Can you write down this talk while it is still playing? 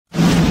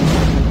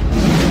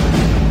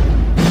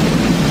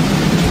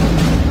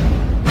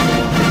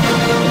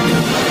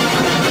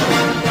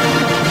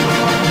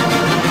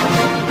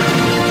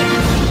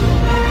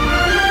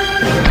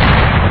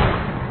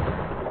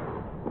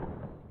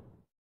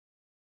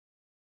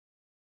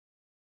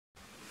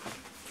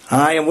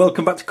Hi and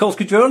welcome back to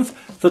Colsky Drones.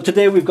 So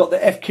today we've got the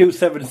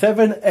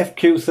Fq777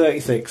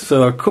 Fq36.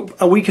 So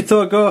a week or so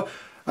ago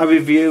I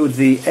reviewed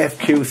the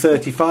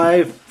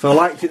Fq35. So I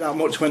liked it that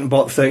much, went and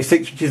bought the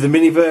 36, which is the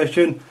mini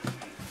version.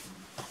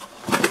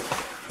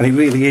 And it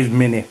really is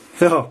mini.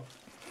 So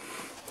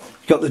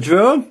you've got the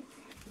drone,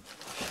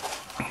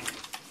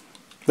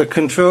 the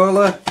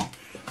controller,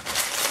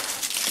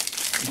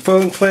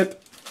 phone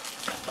clip,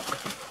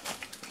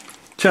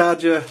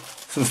 charger,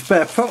 some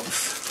spare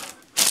props,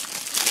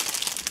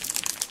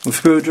 a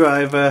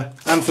screwdriver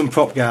and some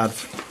prop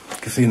guards. You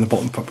can see in the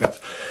bottom prop guards.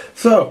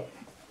 So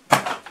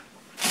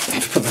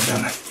let's put that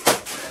down there.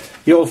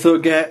 You also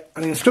get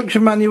an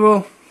instruction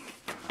manual,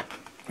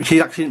 which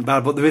is actually not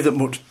bad, but there isn't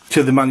much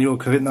to the manual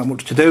because there isn't that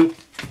much to do.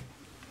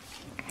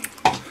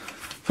 So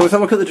let's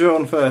have a look at the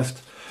drone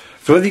first.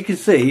 So as you can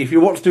see, if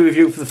you watch the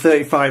review for the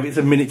 35, it's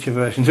a miniature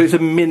version, so it's a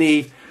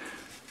mini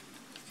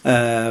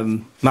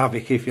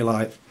Mavic, if you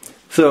like.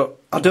 So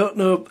I don't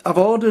know, I've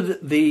ordered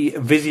the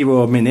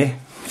Gyro Mini,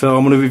 so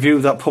I'm going to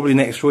review that probably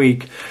next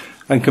week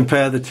and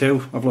compare the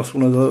two. I've lost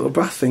one of the little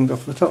brass things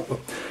off the top.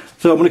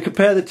 So I'm going to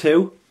compare the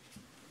two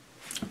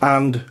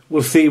and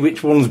we'll see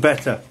which one's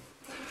better.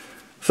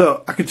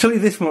 So I can tell you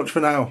this much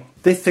for now.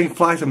 This thing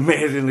flies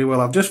amazingly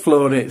well. I've just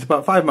flown it. It's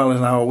about 5 miles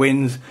an hour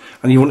winds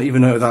and you wouldn't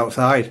even know it's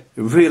outside.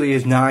 It really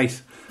is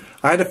nice.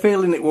 I had a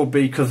feeling it would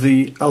be because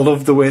I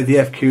love the way the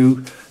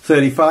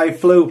Fq35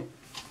 flew.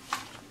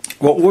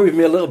 What worried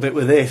me a little bit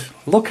with this,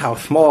 look how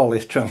small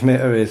this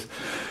transmitter is.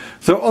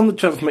 So on the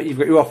transmitter you've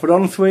got your off and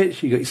on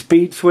switch, you've got your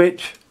speed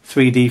switch,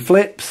 3D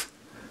flips,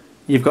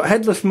 you've got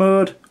headless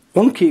mode,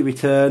 1 key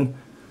return,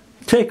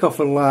 take off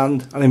and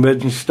land and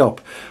emergency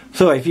stop.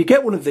 So if you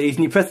get one of these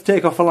and you press the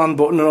take off and land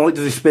button and all it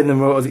does is spin the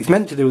motors, it's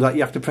meant to do that,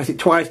 you have to press it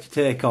twice to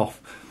take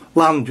off.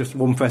 Land, just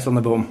one press on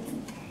the button.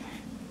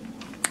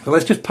 So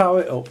let's just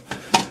power it up.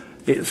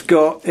 It's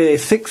got a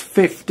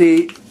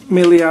 650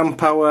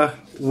 milliamp hour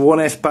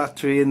 1S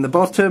battery in the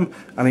bottom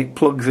and it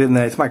plugs in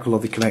there. It's micro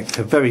logic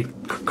connector, very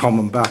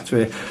common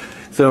battery.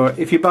 So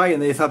if you're buying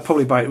this, I'd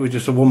probably buy it with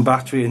just a one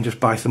battery and just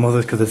buy some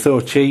others because they're so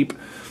cheap.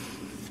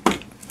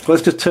 So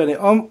let's just turn it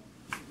on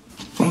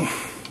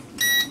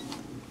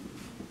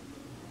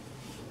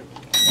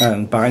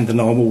and bind the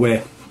normal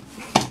way.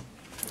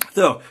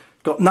 So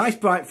got nice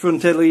bright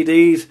front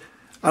LEDs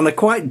and a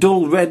quite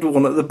dull red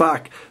one at the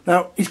back.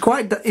 Now it's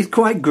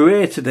quite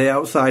grey today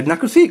outside and I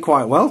could see it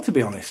quite well, to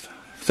be honest.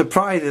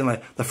 Surprisingly,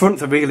 the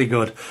fronts are really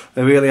good.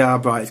 They really are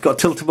bright. It's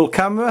got a tiltable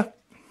camera.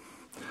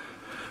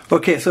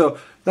 Okay, so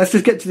let's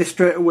just get to this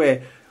straight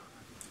away.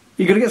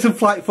 You're going to get some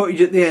flight footage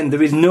at the end.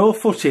 There is no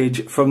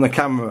footage from the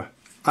camera.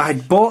 I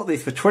bought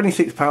this for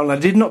 £26. I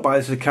did not buy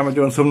this as a camera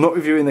drone, so I'm not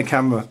reviewing the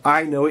camera.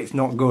 I know it's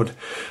not good.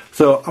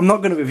 So I'm not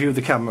going to review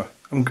the camera.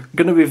 I'm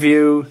going to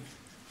review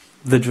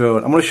the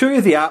drone. I'm going to show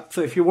you the app,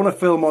 so if you want to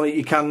film on it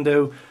you can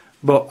do.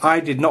 But I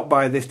did not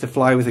buy this to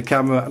fly with a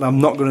camera, and I'm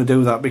not going to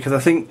do that because I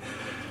think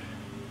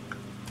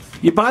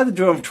you buy the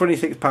drone for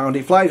 £26,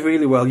 it flies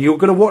really well, you're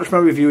going to watch my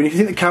review and if you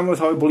think the camera's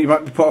horrible you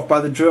might be put off by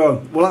the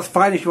drone. Well, that's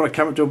fine if you want a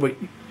camera drone, but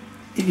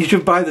you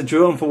should buy the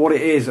drone for what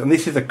it is, and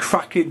this is a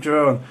cracking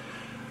drone.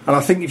 And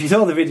I think if you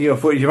saw the video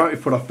footage you might be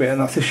put off a bit,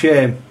 and that's a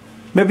shame.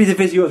 Maybe the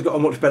Gyro's got a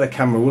much better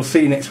camera, we'll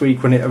see next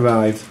week when it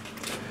arrives.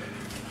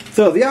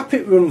 So the app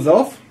it runs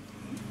off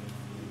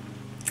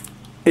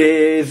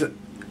is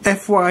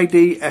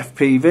FYD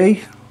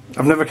FPV.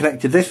 I've never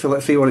connected this, so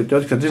let's see what it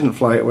does, because I didn't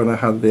fly it when I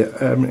had the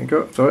minute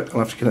ago. Sorry, I'll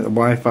have to connect the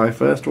Wi-Fi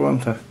first,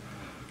 won't I?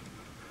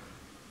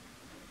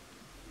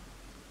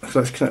 So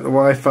let's connect the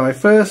Wi-Fi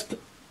first.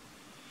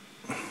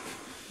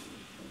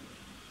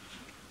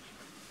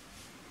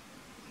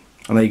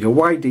 And there you go,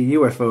 YD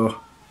UFO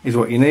is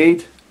what you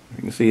need.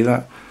 You can see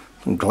that.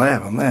 Some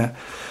glare on there.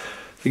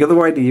 So you got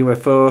the YD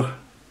UFO.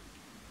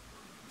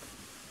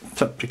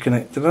 Tap to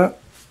connect to that.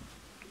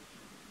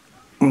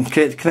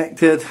 Okay, it's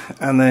connected,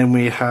 and then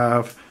we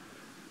have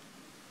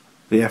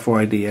the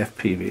FYD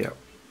FPV app.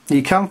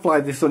 You can fly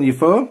this on your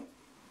phone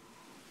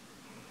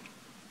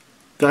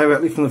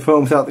directly from the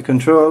phone without the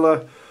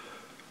controller.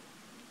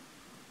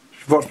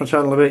 If you've watched my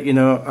channel a bit, you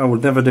know I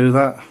would never do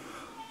that.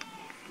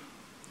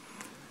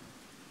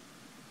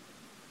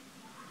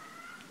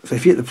 So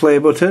if you hit the play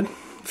button,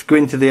 let's go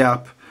into the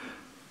app.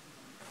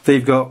 So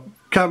you've got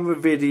camera,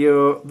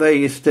 video, there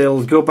your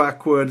stills, go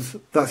backwards,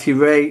 that's your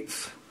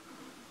rates,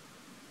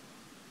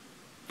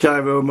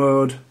 gyro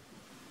mode,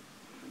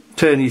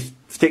 turn your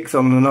sticks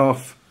on and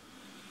off,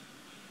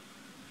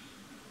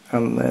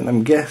 and then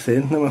I'm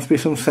guessing there must be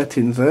some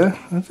settings there.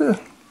 Is there?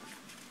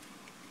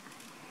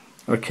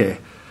 Okay,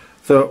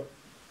 so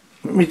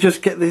let me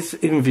just get this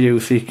in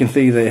view so you can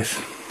see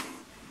this.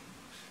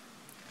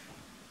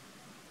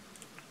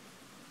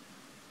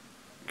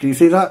 Can you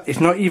see that? It's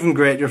not even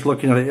great just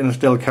looking at it in a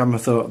still camera,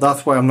 so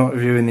that's why I'm not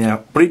reviewing the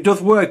app. But it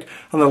does work,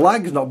 and the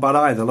lag's not bad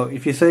either. Look,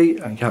 if you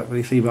see, I can't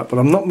really see that, but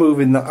I'm not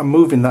moving that, I'm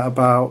moving that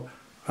about,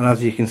 and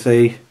as you can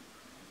see,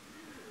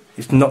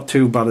 it's not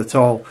too bad at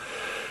all.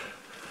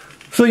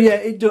 So yeah,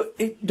 it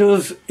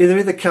does, there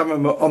is a camera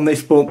on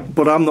this,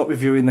 but I'm not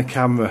reviewing the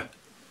camera.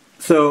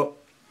 So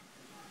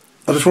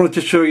I just wanted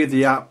to show you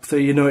the app so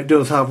you know it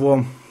does have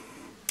one.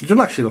 It doesn't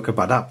actually look a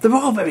bad app. They're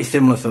all very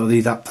similar, so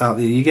these apps out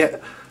there, you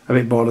get a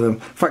bit bored of them.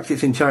 The fact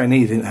it's in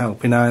Chinese isn't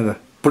helping either.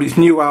 But it's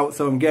new out,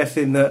 so I'm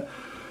guessing that,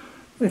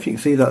 if you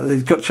can see that,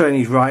 it's got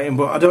Chinese writing,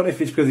 but I don't know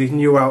if it's because it's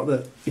new out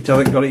that it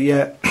hasn't got it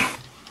yet.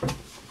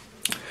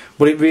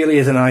 But it really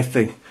is a nice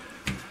thing.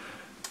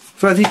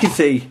 So as you can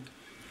see,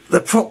 the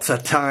props are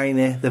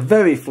tiny, they're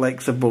very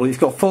flexible. It's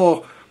got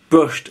 4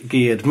 brushed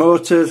geared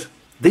motors.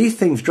 These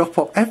things drop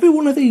off. Every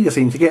one of these I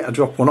seem to get a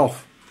drop one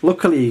off.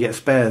 Luckily you get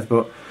spares,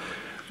 but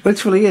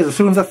literally is, as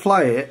soon as I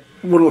fly it,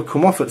 one will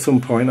come off at some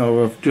point,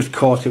 or I've just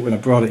caught it when I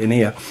brought it in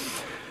here.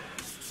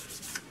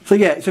 So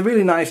yeah, it's a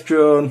really nice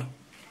drone.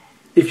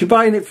 If you're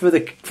buying it for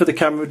the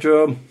camera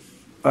drone,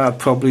 I'd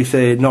probably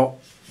say not.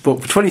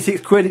 But for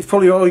 26 quid, it's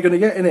probably all you're going to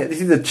get in it.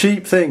 This is a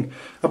cheap thing.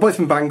 I bought it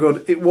from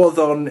Banggood. It was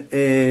on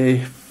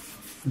a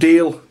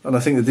deal, and I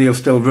think the deal's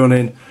still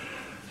running.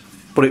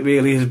 But it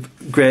really is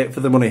great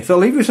for the money. So I'll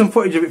leave you some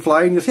footage of it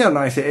flying. You'll see how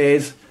nice it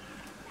is.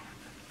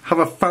 Have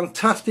a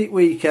fantastic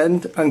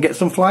weekend and get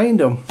some flying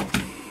done.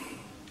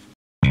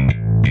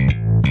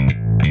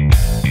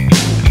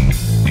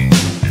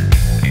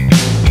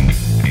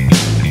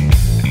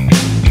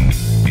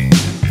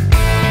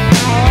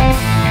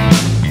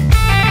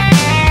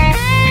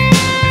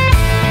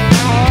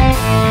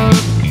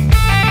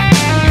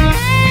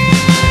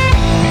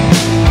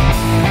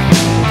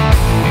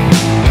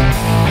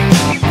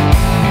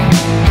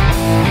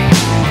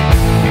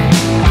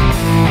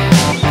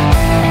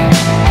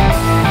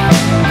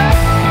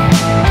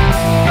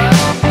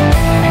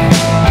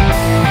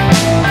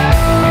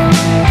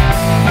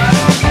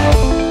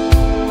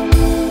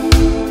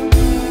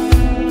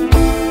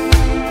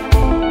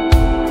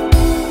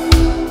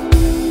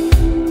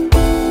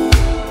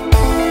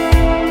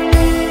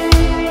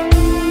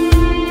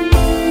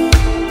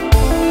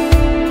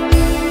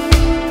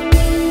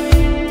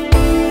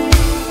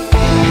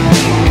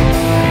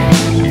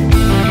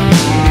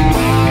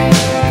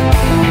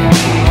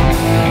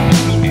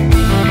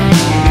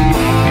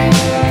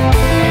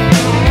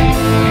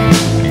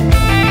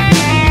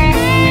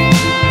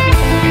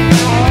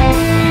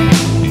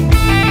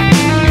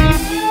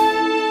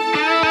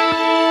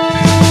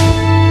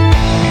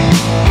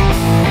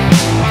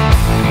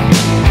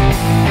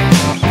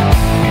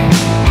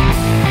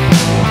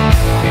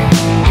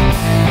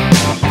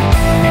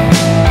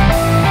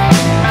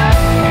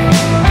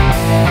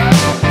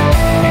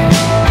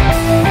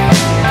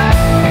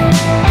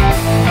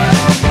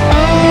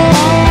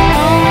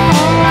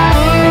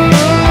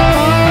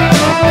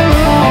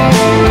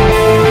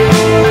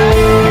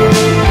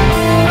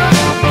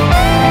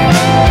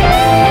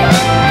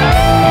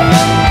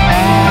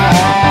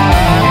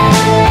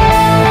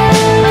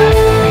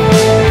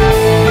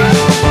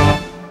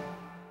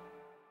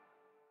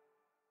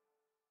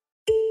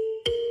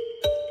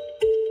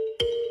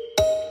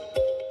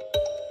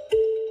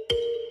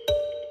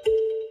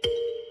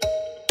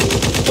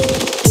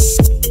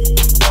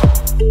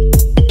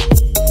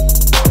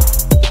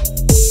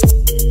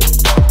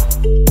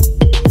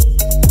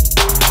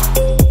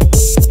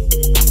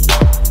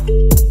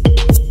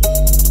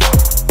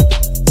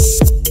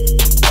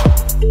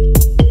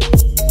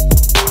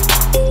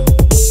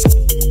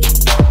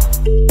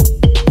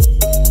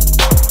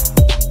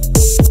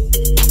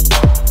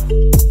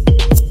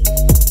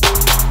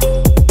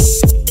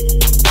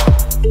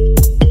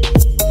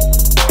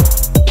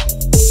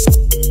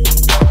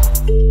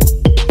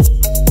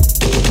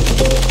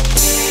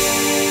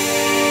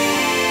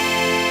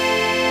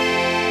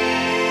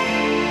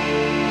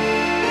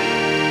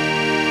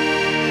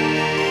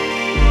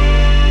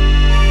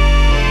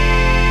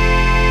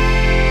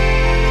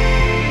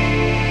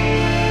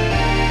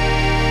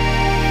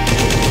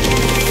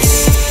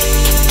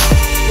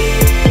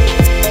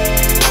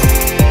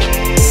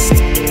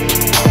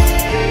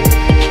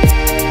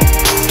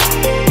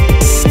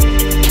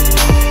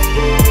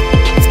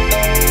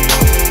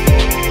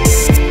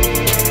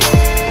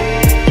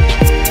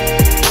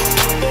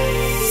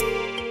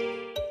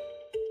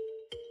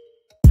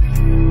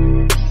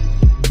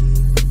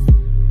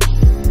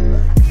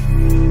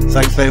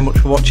 Thanks very much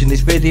for watching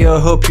this video.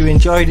 Hope you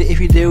enjoyed it. If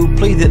you do,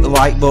 please hit the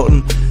like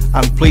button,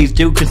 and please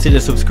do consider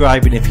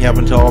subscribing if you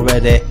haven't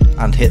already,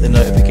 and hit the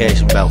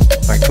notification bell.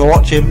 Thanks for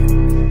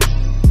watching.